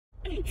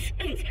Alright,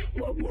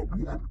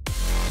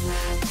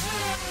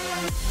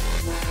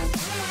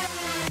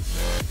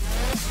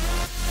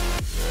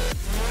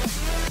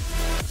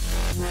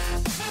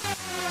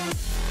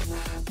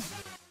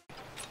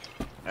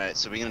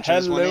 so we're gonna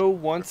choose Hello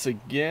once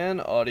again,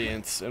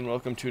 audience, and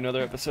welcome to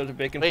another episode of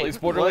Bacon Plays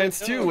Borderlands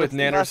 2 with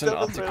Nanners and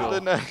Optical.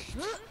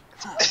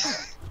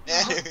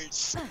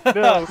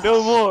 Nanners!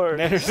 No more!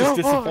 Nanners is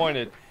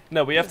disappointed.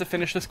 No, we have to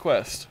finish this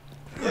quest.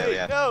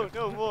 Yeah,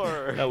 No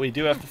more! No, we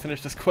do have to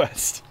finish this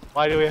quest.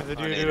 Why do we have to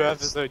do a new Nanners.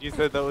 episode? You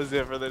said that was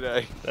it for the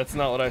day. That's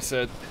not what I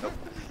said.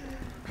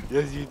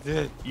 Yes, you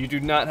did. You do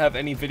not have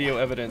any video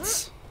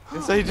evidence.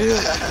 Yes, I do.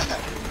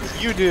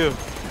 You do.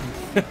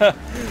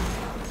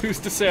 Who's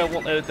to say I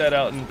won't edit that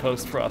out in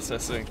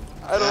post-processing?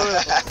 I don't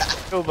know.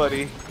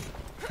 Nobody.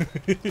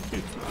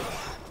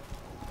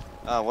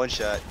 One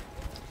shot.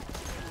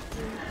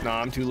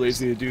 Nah, I'm too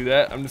lazy to do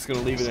that. I'm just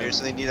gonna leave it in.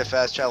 Seriously need a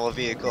fast travel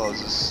vehicle.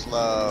 This is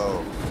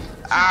slow.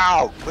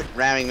 Ow! Quit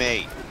ramming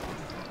me.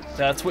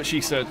 That's what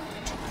she said.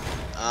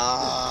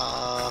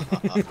 Ah,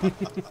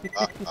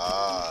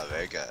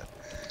 very good.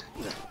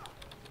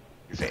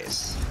 Your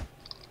face.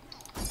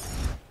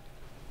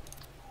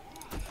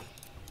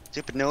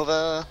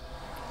 Supernova.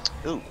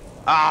 Ooh.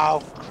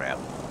 Oh, crap.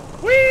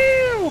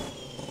 Woo!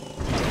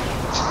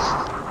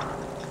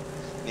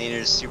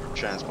 Nanners super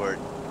transport.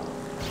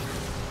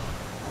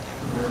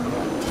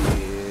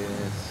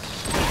 Yes.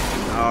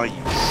 Oh,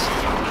 you.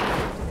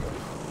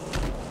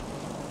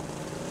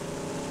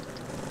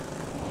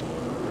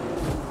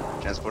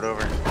 Transport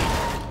over.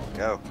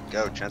 Go,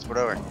 transport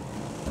over.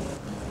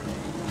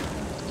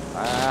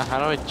 How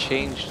do I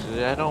change?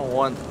 I don't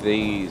want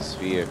these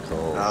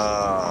vehicles.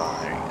 Oh,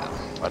 there you go.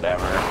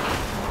 Whatever.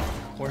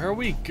 Where are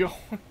we going?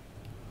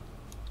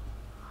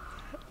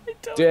 I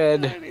don't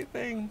Dead. know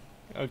anything.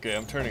 Okay,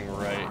 I'm turning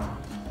right.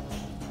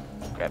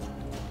 Okay.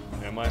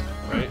 Am I?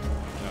 Right?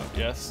 No.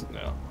 Yes?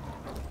 No.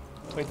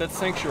 Wait, that's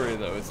Sanctuary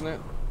though, isn't it?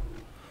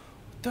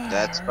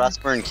 That's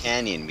Frostburn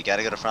Canyon. We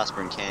gotta go to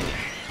Frostburn Canyon.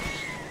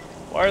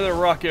 Why are there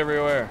rock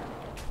everywhere?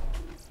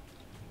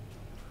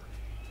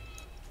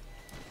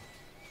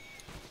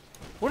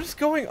 What is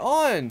going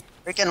on?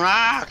 Freaking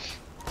rock!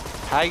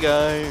 Hi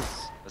guys.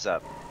 What's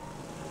up?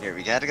 Here,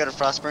 we gotta go to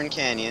Frostburn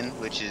Canyon,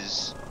 which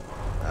is,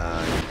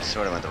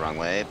 sort of went the wrong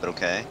way, but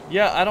okay.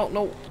 Yeah, I don't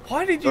know.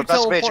 Why did you Go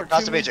across the bridge, teleport across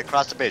to the me? bridge,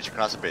 across the bridge,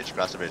 across the bridge,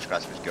 across the bridge,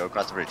 across the bridge, go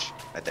across the bridge.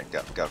 Right there,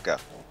 go, go, go.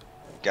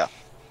 Go,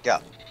 go,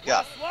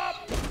 go.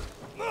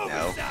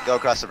 No, go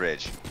across the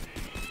bridge.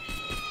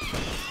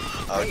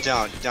 Oh,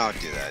 don't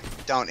do that.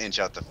 Don't inch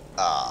out the,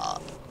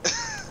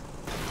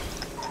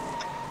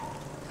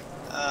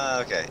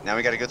 okay, now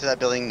we gotta go through that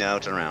building. No,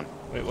 turn around.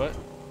 Wait, what?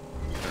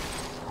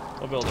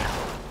 What building?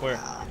 Where?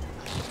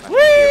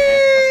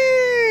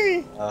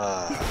 Whee!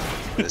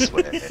 This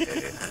way.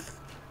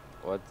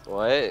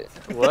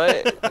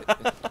 What?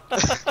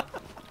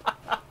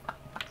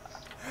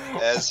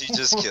 As he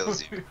just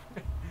kills you.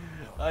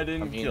 I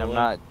didn't kill him. I'm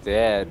not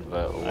dead,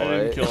 but what? I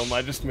didn't kill him.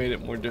 I just made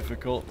it more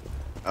difficult.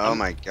 Oh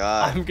my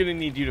god. I'm gonna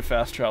need you to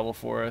fast travel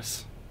for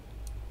us.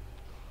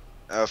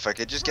 Oh, if I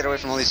could just get away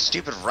from all these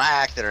stupid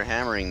rack that are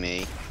hammering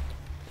me.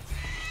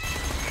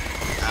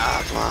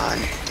 Ah, come on.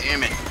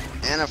 Damn it.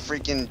 And a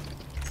freaking...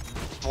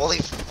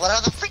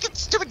 whatever the freaking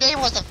stupid name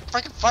was, the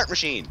freaking fart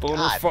machine. Boner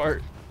God.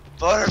 fart.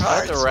 Boner Why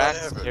farts, do the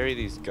rats whatever. carry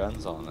these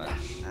guns on them?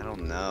 I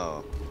don't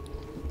know.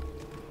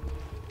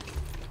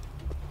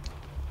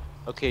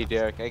 Okay,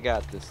 Derek, I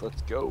got this.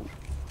 Let's go.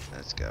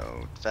 Let's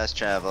go. Fast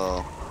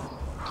travel.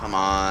 Come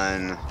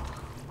on.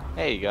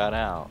 Hey, you got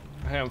out.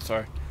 Hey, I'm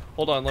sorry.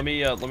 Hold on. Let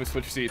me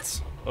switch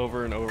seats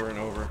over and over and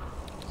over.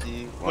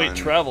 D1. Wait,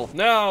 travel.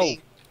 No. Hey.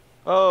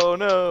 Oh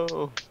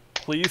no!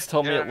 Please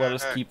tell me it let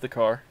us keep the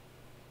car.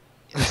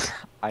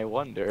 I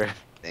wonder.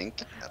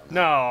 Think.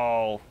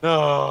 No.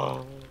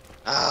 No.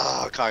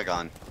 Oh, car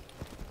gone.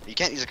 You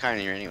can't use a car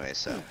in here anyway,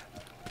 so.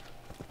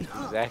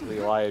 Exactly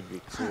why it'd be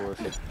cool if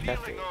it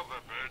kept it.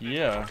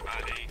 Yeah.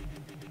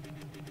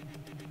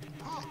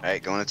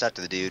 Alright, going to talk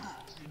to the dude.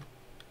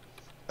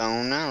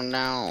 Oh no,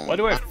 no. Why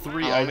do I have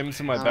 3 items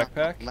in my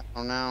backpack?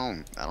 Oh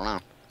no. I don't know.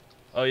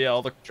 Oh yeah,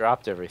 all the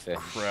Dropped everything.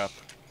 crap.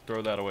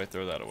 Throw that away.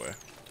 Throw that away.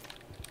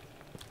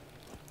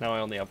 Now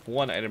I only have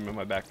 1 item in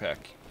my backpack.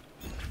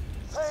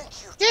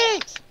 Thank you. Yay!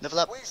 Level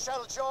up. We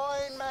shall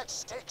join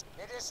matchstick.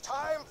 It is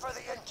time for the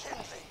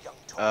enkindling, young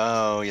Torch.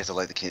 Oh, you have to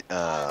light the kid.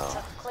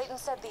 Oh. Clayton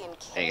said the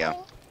enkindling? There you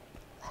go.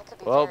 That could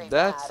be Well, very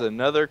that's bad.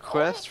 another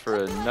quest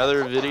for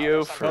another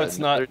video for No, it's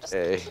another not.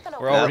 day. Keep an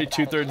We're open already mind about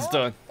it, 2/3 you know?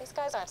 done. These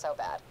guys aren't so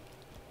bad.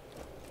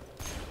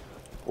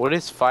 What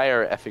is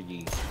fire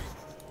effigy?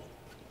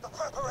 The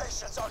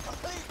preparations are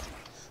complete.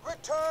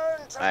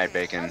 Return to Alright, me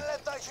Bacon. and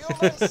let the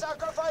human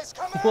sacrifice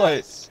commence.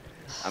 What?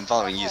 I'm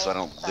following you Okay, so I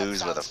don't that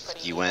lose where the sounds f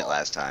pretty you went evil.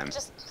 last time.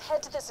 Just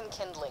head to this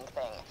enkindling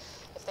thing.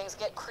 If things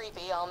get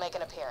creepy, I'll make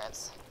an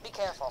appearance. Be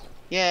careful.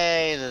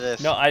 Yay to this.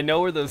 No, I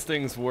know where those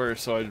things were,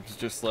 so I was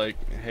just like,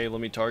 hey,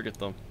 let me target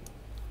them.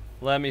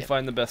 Let me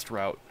find the best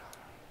route.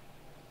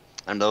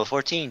 I'm level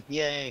 14.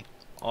 Yay.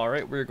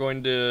 Alright, we're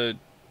going to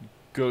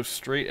go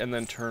straight and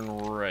then turn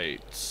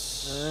right.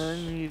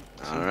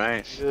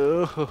 Alright.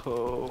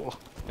 Oh.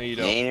 No, you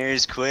don't.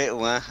 Nanners quit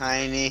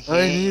whining.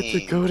 I need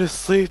to go to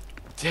sleep.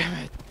 Damn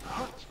it.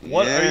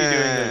 What are you doing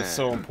that is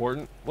so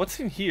important? What's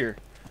in here?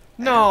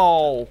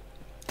 No!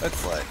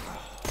 That's What?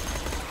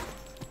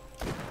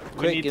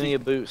 Quick, give me a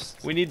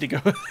boost. We need to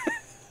go.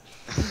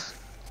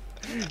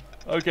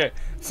 Okay,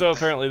 so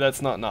apparently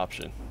that's not an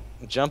option.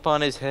 Jump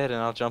on his head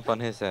and I'll jump on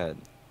his head.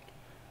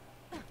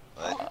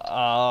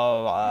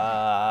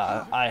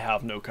 I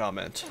have no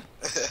comment.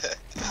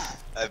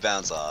 I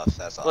bounce off.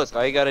 That's awesome. Look,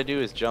 all you gotta do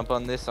is jump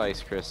on this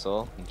ice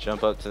crystal and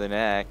jump up to the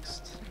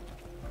next.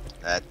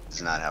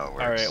 That's not how it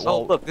works. Alright, Oh,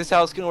 well, look, this is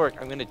how it's gonna work.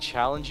 I'm gonna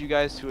challenge you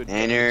guys to a duel.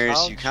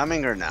 Nanners, you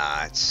coming or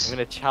not? I'm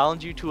gonna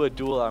challenge you to a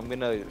duel. I'm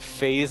gonna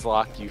phase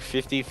lock you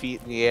 50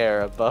 feet in the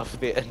air above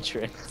the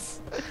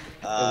entrance.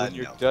 And when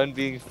you're No. done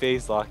being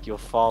phase locked, you'll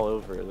fall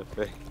over the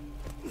thing.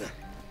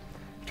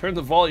 turn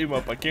the volume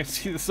up. I can't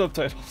see the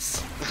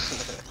subtitles.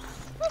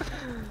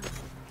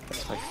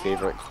 That's my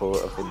favorite quote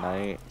of the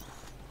night.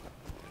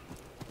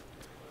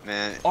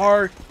 Man,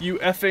 Are you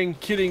effing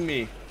kidding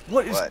me?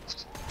 What is...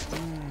 what?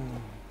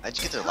 How'd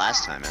you get there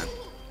last time, man?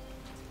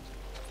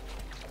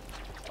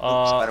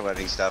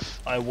 Spiderwebbing stuff.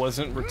 I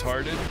wasn't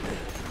retarded.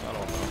 I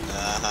don't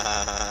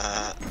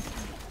know.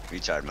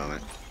 Retard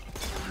moment.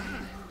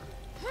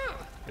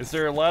 Is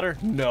there a ladder?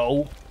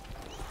 No.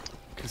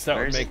 Because that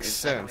Where would is it? make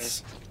Is that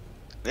sense.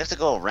 We have to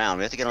go around.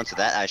 We have to get onto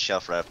that ice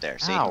shelf right up there.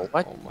 See? Ow,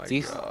 what? Oh my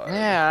These... God.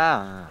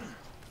 Yeah.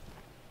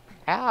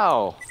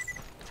 Ow.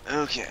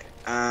 Okay.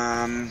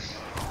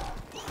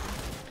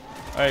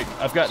 Alright,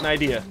 I've got an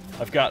idea.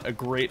 I've got a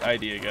great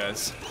idea,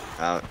 guys.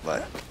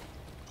 What?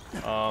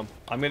 I'm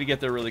gonna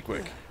get there really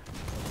quick.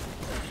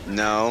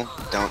 No,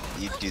 don't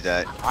you do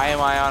that. Why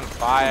am I on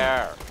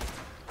fire?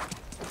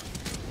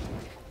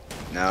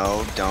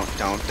 No, don't.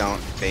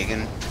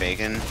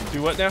 Fagin.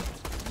 Do what now?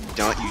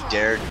 Don't you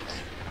dare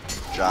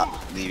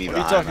leave me What are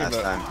you behind talking last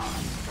about? time.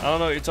 I don't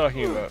know what you're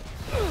talking about.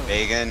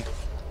 Fagin.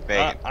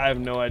 I have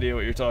no idea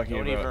what you're talking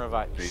Don't about. even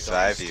revive.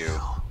 Revive you.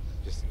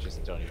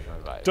 Just don't even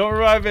revive. Don't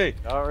revive me!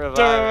 Don't revive.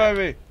 Don't revive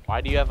me!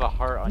 Why do you have a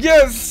heart on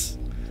Yes!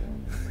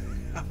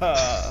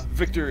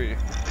 Victory.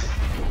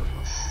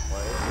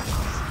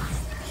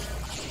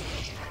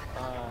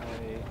 Bye.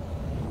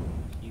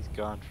 He's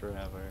gone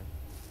forever.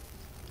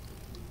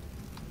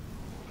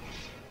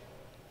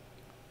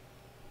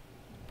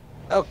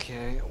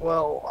 Okay,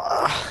 well,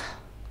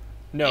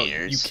 No,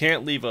 Nanners. you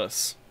can't leave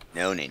us.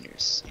 No,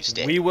 Nanners. You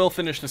stay. We will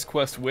finish this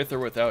quest with or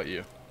without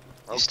you.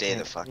 You stay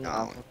the fuck I'm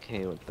on.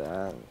 okay with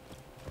that.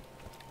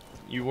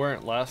 You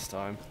weren't last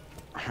time.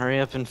 Hurry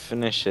up and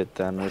finish it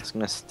then. We're just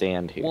gonna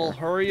stand here. Well,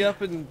 hurry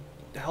up and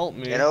help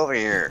me. Get over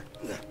here.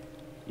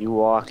 You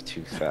walk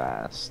too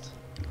fast.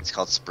 It's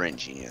called Sprint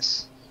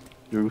Genius.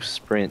 You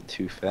sprint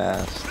too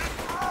fast.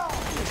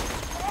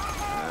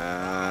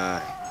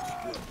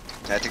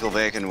 Tactical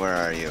Bacon, where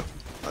are you?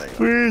 Oh,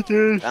 there you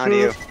go. Found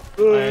you.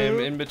 I am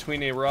in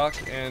between a rock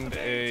and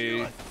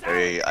a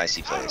Very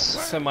icy place.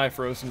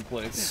 semi-frozen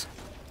place.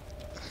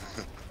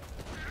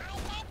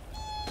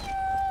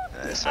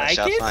 So I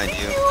shall find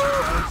you.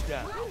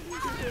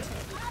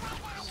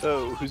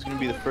 So, who's gonna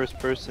be the first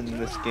person in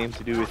this game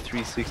to do a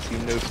 360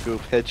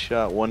 no-scope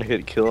headshot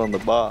one-hit kill on the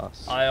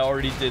boss? I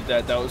already did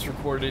that. That was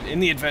recorded in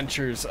the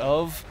adventures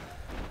of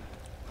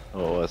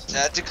Oh, it wasn't.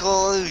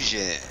 Tactical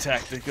Illusion.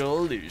 Tactical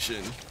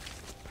Illusion.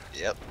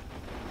 Yep.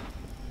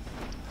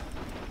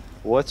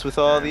 What's with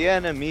all the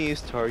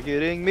enemies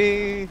targeting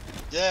me? You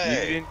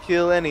Yay. didn't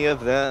kill any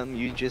of them,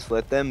 you just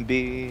let them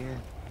be.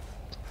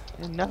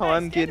 And now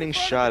I'm getting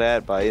shot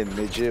at by a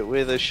midget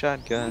with a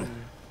shotgun.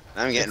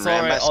 I'm getting It's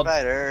rammed by alright, I'll-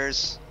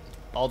 spiders.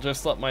 I'll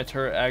just let my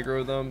turret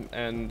aggro them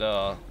and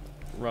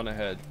run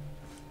ahead,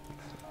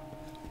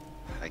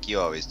 Like you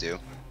always do.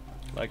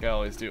 like I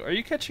always do. Are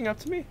you catching up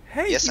to me?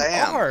 Hey, Yes, you I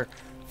am. are.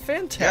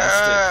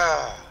 Fantastic.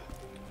 Yeah.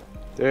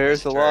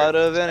 There's a Nice lot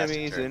turret. of Nice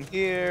enemies turret. in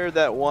here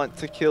that want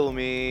to kill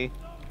me.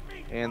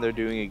 And they're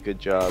doing a good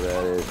job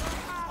at it.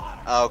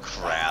 Oh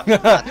crap.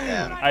 Not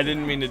them. I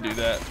didn't mean to do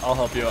that. I'll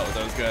help you out with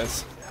those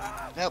guys.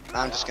 Nope,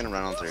 I'm just gonna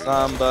run on through.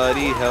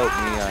 Somebody help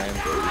me, I am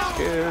very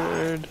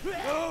scared.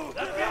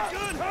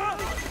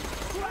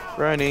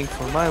 Running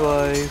for my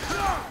life.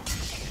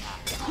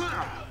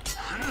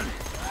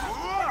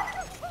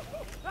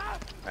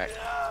 Alright.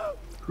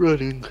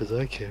 Running because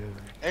I care.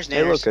 There's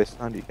Hey Nanners. look, I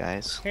found you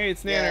guys. Hey,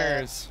 it's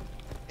Yeah. Nanners.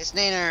 It's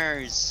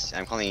Nanners.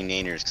 I'm calling you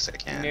Nanners because I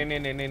can.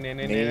 Nanners.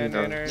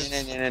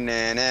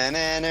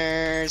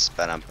 Nanners.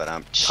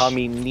 Ba-dum. Call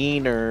me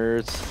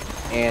Nanners.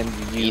 And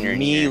you Neener,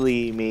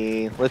 melee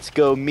me. Let's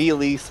go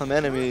melee some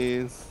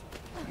enemies.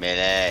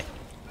 Melee.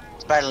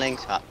 Spiderling.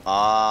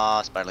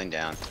 Aw, spiderling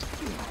down.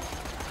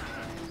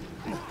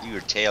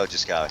 Your tail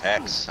just got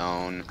hexed.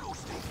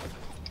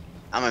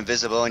 I'm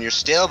invisible and you're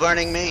still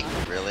burning me?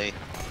 Really?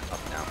 Oh,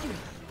 no.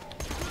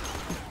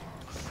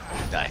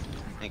 Die.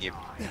 Thank you.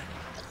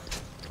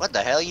 What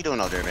the hell are you doing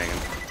out there, Megan?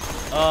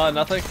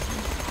 Nothing.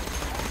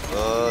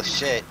 Oh,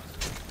 shit.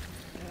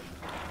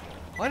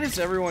 Why does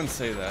everyone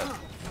say that?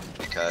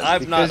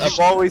 Because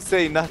you always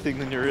say nothing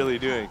when you're really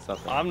doing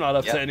something. I'm not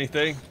up to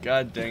anything.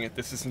 God dang it,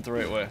 this isn't the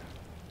right way.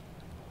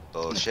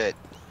 Bullshit.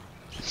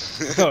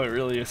 No, it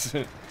really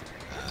isn't.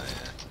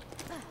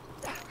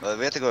 Well,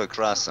 we have to go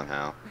across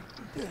somehow.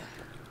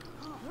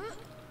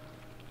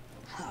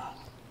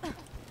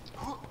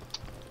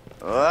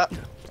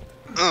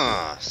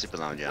 Super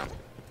long jump.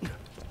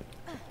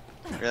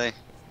 Really?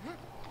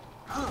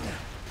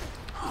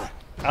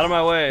 Out of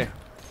my way.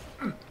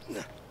 You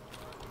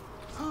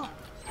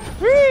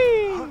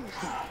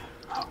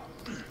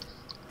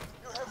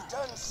have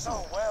done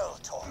so well,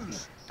 Torch.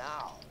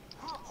 Now,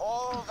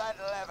 pull that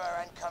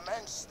lever and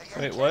commence the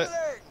Wait, what?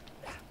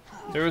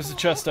 There was a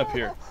chest up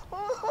here.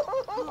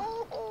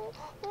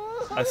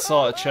 I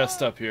saw a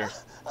chest up here.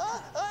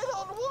 I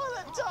don't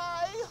want to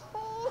die.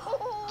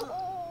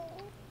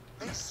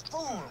 These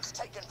fools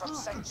taken from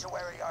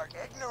Sanctuary are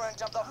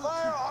ignorant of the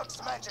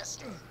Firehawk's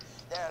majesty.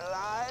 Their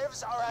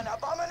lives are an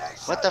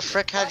abomination. What the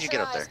frick? How'd you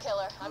get up there?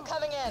 Killer. I'm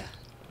coming in.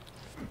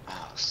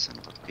 Oh, son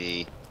of a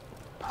bee.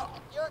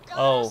 Your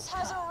goddess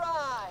has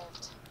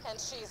arrived, and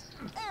she's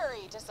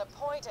very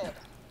disappointed.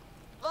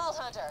 Vault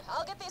Hunter,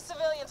 I'll get these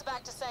civilians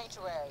back to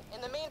Sanctuary.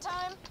 In the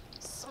meantime,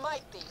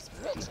 smite these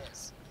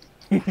bitches.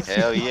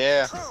 Hell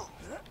yeah. True.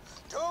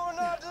 Do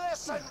not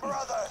listen,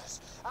 brothers.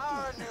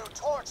 Our new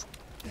torch.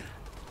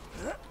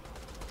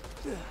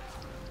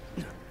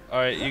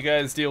 Alright, you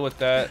guys deal with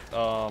that.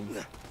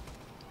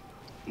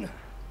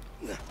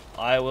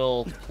 I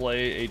will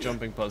play a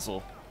jumping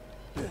puzzle.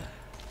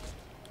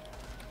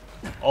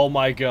 Oh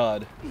my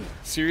god.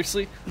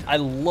 Seriously? I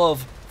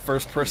love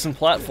first-person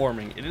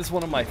platforming. It is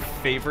one of my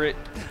favorite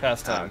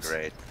pastimes. Oh,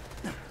 great.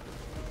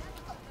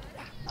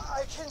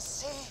 I can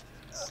see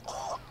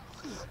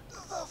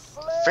the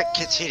flame. Frick,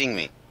 it's hitting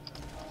me.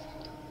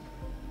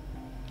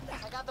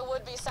 I got the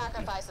would-be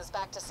sacrifices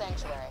back to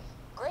Sanctuary.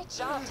 Great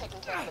job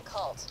taking care of the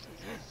cult.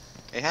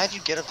 Hey, how'd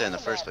you get up there in the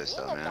first place,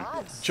 though, man?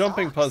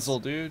 Jumping puzzle,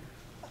 dude.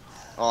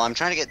 Well, I'm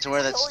trying to get to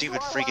where that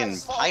stupid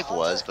freaking pipe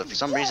was, but for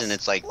some reason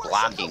it's like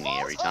blocking me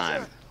every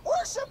time.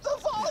 Worship the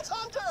Vault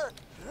Hunter.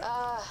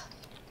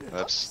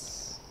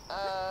 Whoops.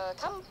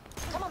 Come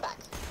on back.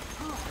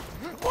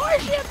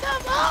 Worship the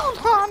Vault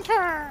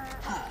Hunter.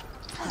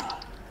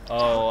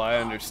 Oh, I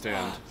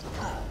understand.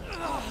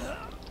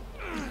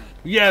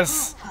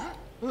 Yes!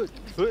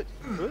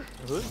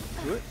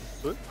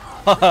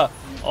 Haha,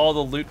 all the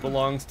loot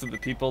belongs to the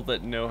people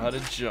that know how to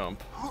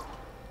jump.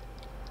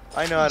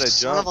 I know how to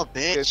Son jump. of a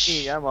bitch. Look at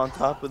me, I'm on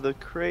top of the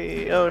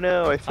crate. Oh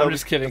no, I fell. I'm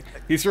just kidding.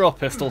 These are all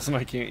pistols and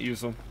I can't use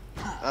them.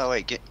 Oh,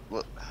 wait, get...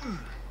 Well,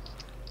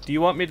 Do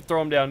you want me to throw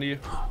them down to you?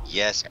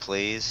 yes,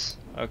 please.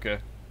 Okay.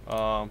 If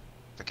I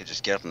could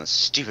just get up on the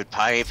stupid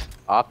pipe.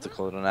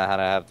 Optical don't know how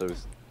to have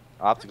those.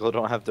 Optical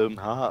don't have those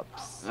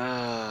hops.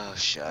 Oh,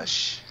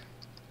 shush.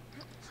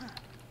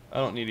 I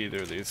don't need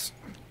either of these.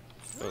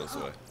 Go this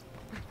way.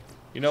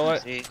 You know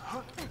what? See?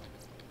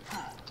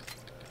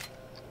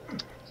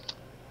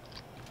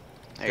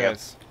 There you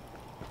Guys.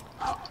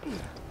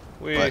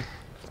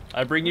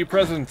 I bring you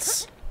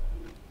presents. go.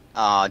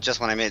 Aw, just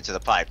when I made it to the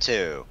pipe,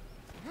 too.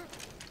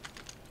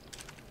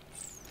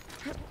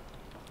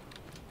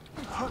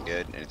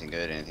 Good? Anything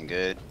good? Anything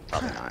good?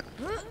 Probably not.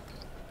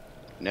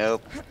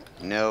 Nope.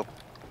 Nope.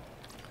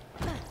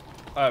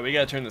 Alright, we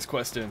gotta turn this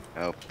quest in.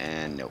 Nope.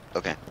 And nope.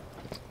 Okay.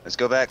 Let's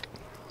go back.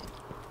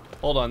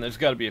 Hold on, there's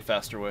gotta be a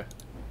faster way.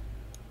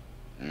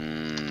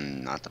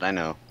 Not that I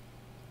know.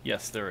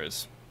 Yes, there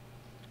is.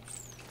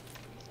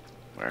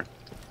 Where?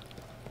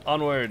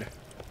 Onward.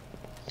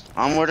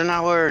 Onward and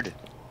outward!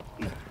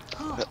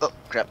 Oh,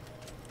 crap.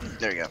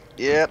 There we go.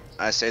 Yep,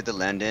 I saved the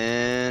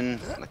landing.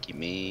 Lucky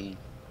me.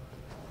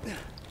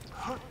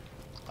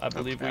 I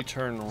believe we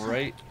turn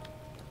right.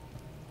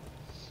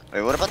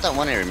 Wait, what about that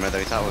one area that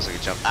we thought was like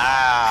a jump?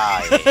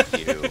 Ah, I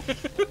hate you.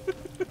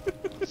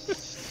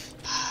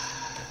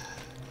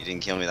 You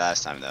didn't kill me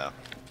last time, though.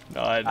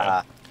 No, I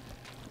know.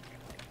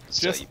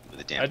 Just,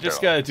 the damn I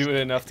just girl. gotta do it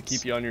enough to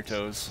keep you on your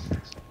toes.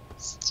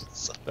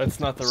 That's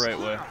not the right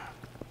way.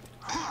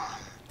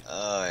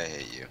 Oh, I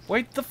hate you.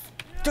 Wait,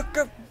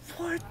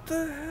 what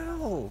the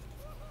hell?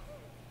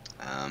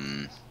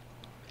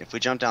 If we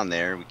jump down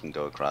there, we can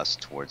go across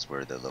towards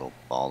where the little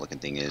ball-looking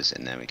thing is,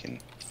 and then we can,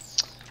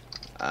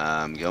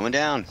 going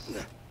down.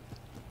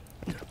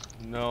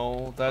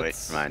 No, that's... Wait,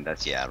 never mind,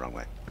 that's, yeah, wrong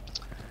way.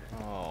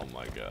 Oh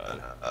my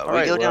god.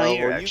 We go down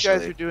here, while actually. you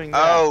guys are doing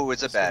that, oh,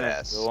 it's a I'm just gonna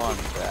badass. Go on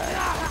with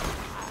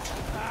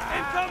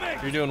that.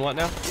 You're doing what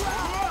now?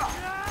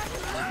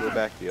 Go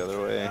back the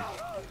other way.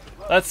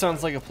 That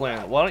sounds like a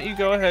plan. Why don't you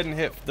go ahead and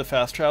hit the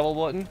fast travel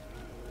button?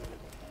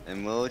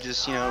 And we'll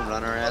just, you know,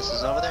 run our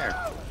asses over there.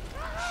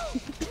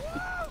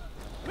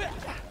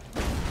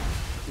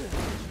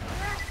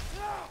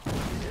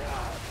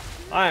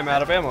 I am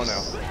out of ammo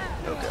now.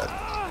 Oh god.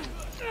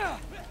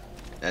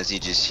 As he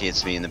just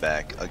hits me in the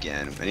back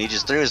again. And he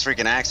just threw his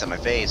freaking axe at my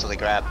face. Holy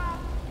crap.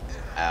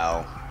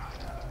 Ow.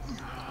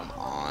 Come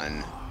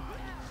on.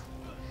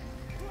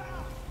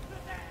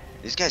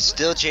 This guy's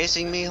still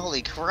chasing me?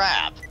 Holy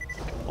crap.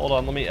 Hold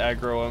on, let me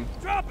aggro him.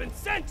 Dropping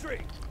sentry.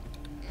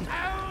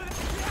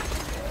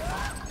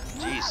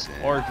 Jeez.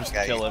 Man. Or just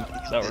Guy- kill him.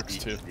 That works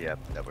too. Yep,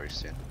 that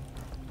works too.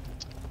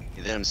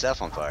 He lit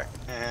himself on fire.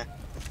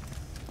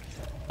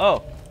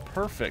 Oh,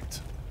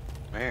 perfect.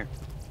 Right here.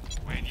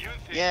 When you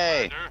think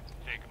Yay. murder,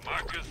 take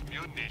Marcus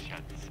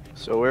munitions.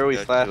 So where are we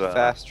Go fast, to,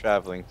 fast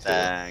traveling to?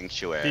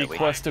 Sanctuary. The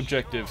quest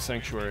objective,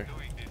 Sanctuary.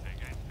 Doing this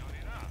again soon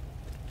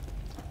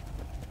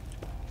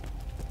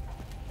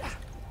enough.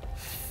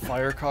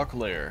 Firecock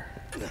Lair.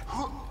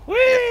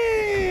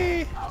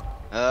 Whee!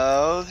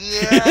 Oh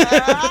yeah!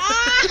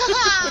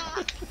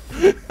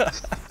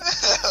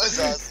 That was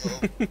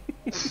awesome.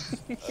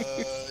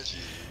 Oh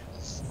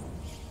jeez.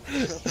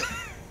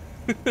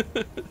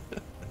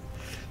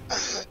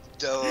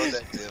 Don't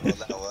that dim on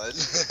that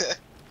one.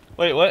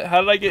 Wait, what?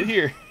 How did I get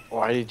here?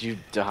 Why did you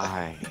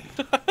die?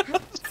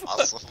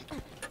 Awesome.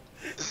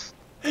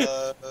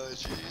 Oh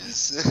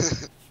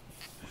jeez.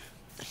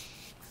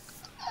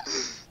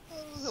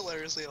 That was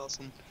hilariously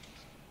awesome.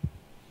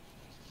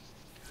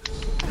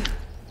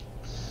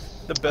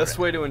 The best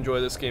way to enjoy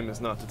this game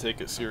is not to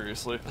take it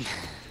seriously.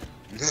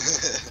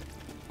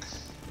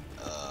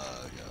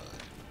 Oh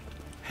god.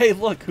 Hey,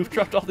 look, who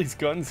dropped all these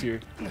guns here?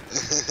 Ooh,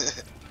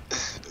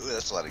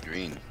 that's a lot of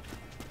green.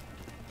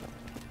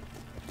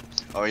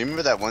 Oh, you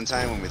remember that one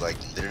time when we like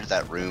littered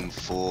that room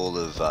full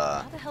of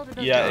How the hell did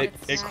those Yeah, guns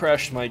it snag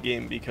crashed me? my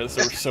game because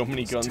there were so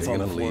many guns on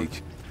the floor.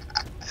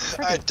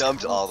 I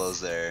dumped all those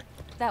there.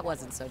 That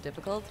wasn't so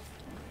difficult.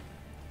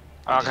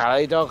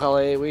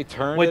 Okay, we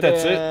turned Wait, it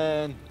that's it?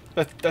 in.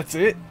 That's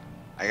it?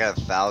 I got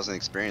 1,000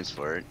 experience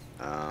for it.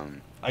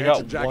 I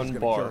got one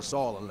bar.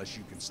 All unless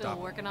you can Still stop.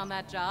 working on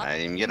that job? I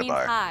didn't even He get a means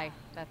bar. hi.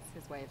 That's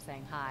his way of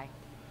saying hi.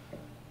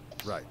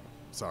 Right.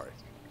 Sorry.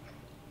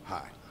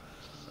 Hi.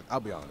 I'll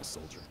be honest,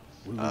 soldier.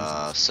 We're losing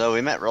this. So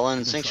we met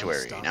Roland in We've been trying to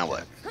Sanctuary. stop Now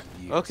what? Jack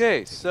for years.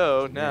 Okay,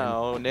 so Men,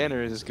 now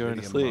Nanners is going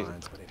to meridian sleep.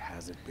 minds, but it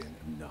hasn't been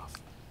enough.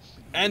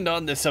 And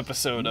on this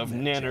episode of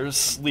Nanners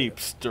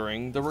Sleeps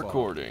during the Fought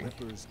recording.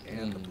 Rippers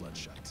and the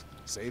Bloodshots.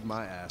 Saved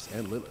my ass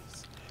and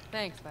Lilith's.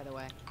 Thanks, by the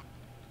way.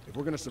 If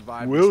we're gonna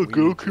survive Will this,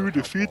 we need to Goku help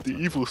defeat the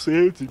Vault evil Hunter.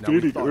 Saiyans Now, we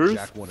invading thought Earth?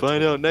 Jack wanted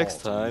Find to out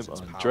next Vault to time use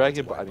its on power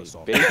Dragon to wipe Body us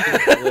all Bacon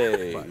out.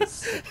 Plays. But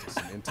with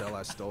some intel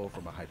I stole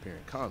from a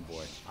Hyperion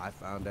convoy, I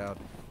found out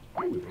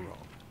we were wrong.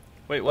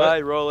 Wait, Bye,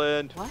 what?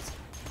 Roland. What?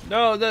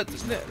 No, that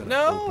He's not gonna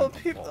no open the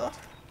people. vault.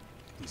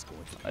 He's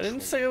going to I didn't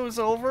control say it was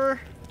over.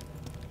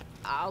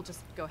 I'll just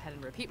go ahead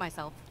and repeat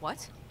myself.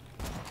 What?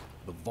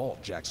 the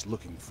vault Jack's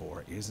looking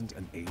for isn't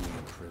an alien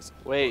prison.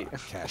 Wait, or a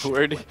cache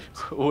where did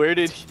It's a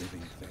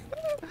living thing.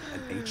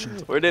 An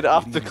ancient where did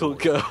Canadian Optical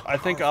warrior, go? I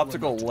think powerful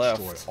Optical enough to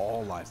left. destroy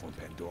all life on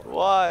Pandora.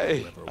 Why?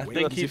 Whoever I wins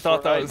think he Left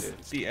thought that before I was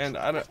did. the end.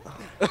 I don't.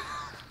 That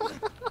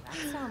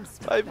sounds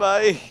Bye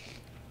bye.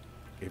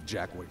 If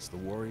Jack waits the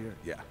warrior,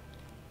 yeah.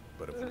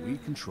 But if we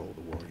control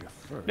the warrior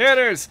first,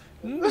 Nanners!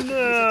 Bye.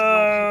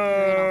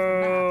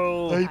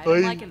 No!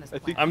 I'm liking this I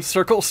think- plan. I'm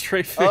circle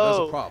strafing. There's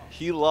a Oh, problem.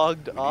 he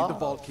logged we need the off.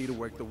 vault key to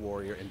work the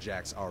warrior, and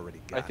Jack's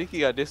already got I think he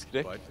got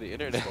disconnected But from the we've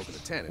internet. spoken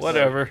to Tannis.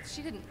 Whatever.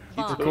 She didn't. Keep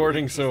bump.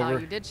 recording's She saw over.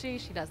 You, did she?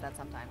 She does that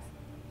sometimes.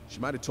 She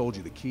might have told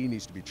you the key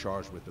needs to be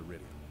charged with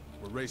iridium.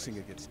 We're racing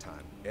against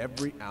time.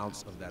 Every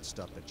ounce of that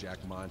stuff that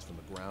Jack mines from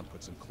the ground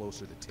puts him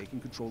closer to taking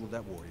control of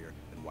that warrior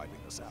and wiping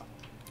us out.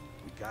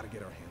 We gotta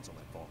get our hands on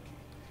that vault key.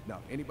 Now,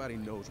 if anybody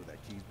knows where that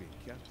key's being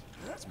kept,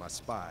 it's my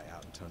spy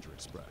out in Tundra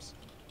Express.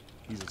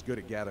 He's as good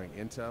at gathering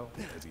intel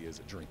as he is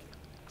at drinking.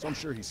 So I'm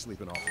sure he's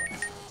sleeping off last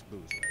night's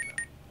booze right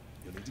now.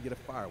 You'll need to get a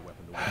fire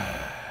weapon to work it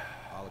out.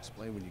 I'll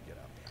explain when you get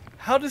out there.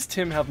 How does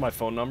Tim have my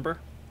phone number?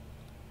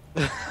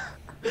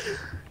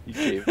 He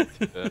gave it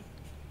to them.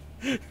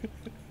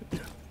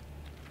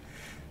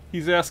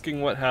 He's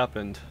asking what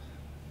happened.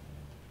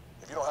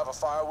 If you don't have a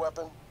fire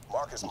weapon,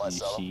 Marcus might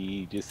sell 'em.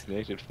 He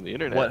disconnected from the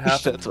internet. What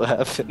happened? That's what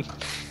happened.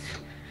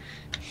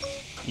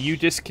 You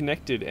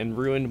disconnected and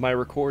ruined my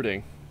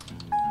recording.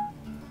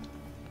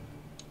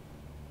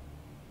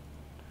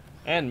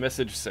 And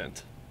message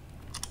sent.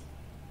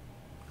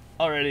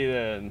 Alrighty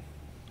then.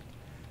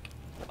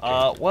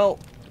 Well,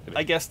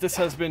 I guess this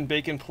has been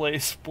Bacon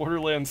Plays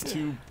Borderlands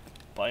 2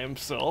 by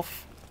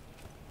himself.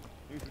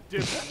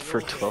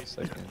 For 12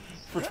 seconds.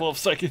 For 12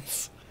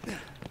 seconds.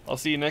 I'll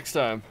see you next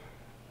time.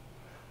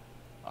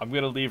 I'm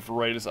gonna leave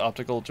right as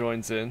Optical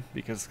joins in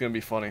because it's gonna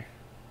be funny.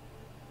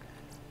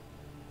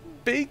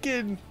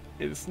 Bacon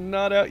is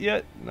not out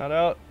yet. Not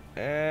out.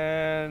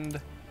 And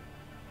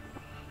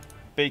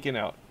Bacon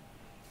out.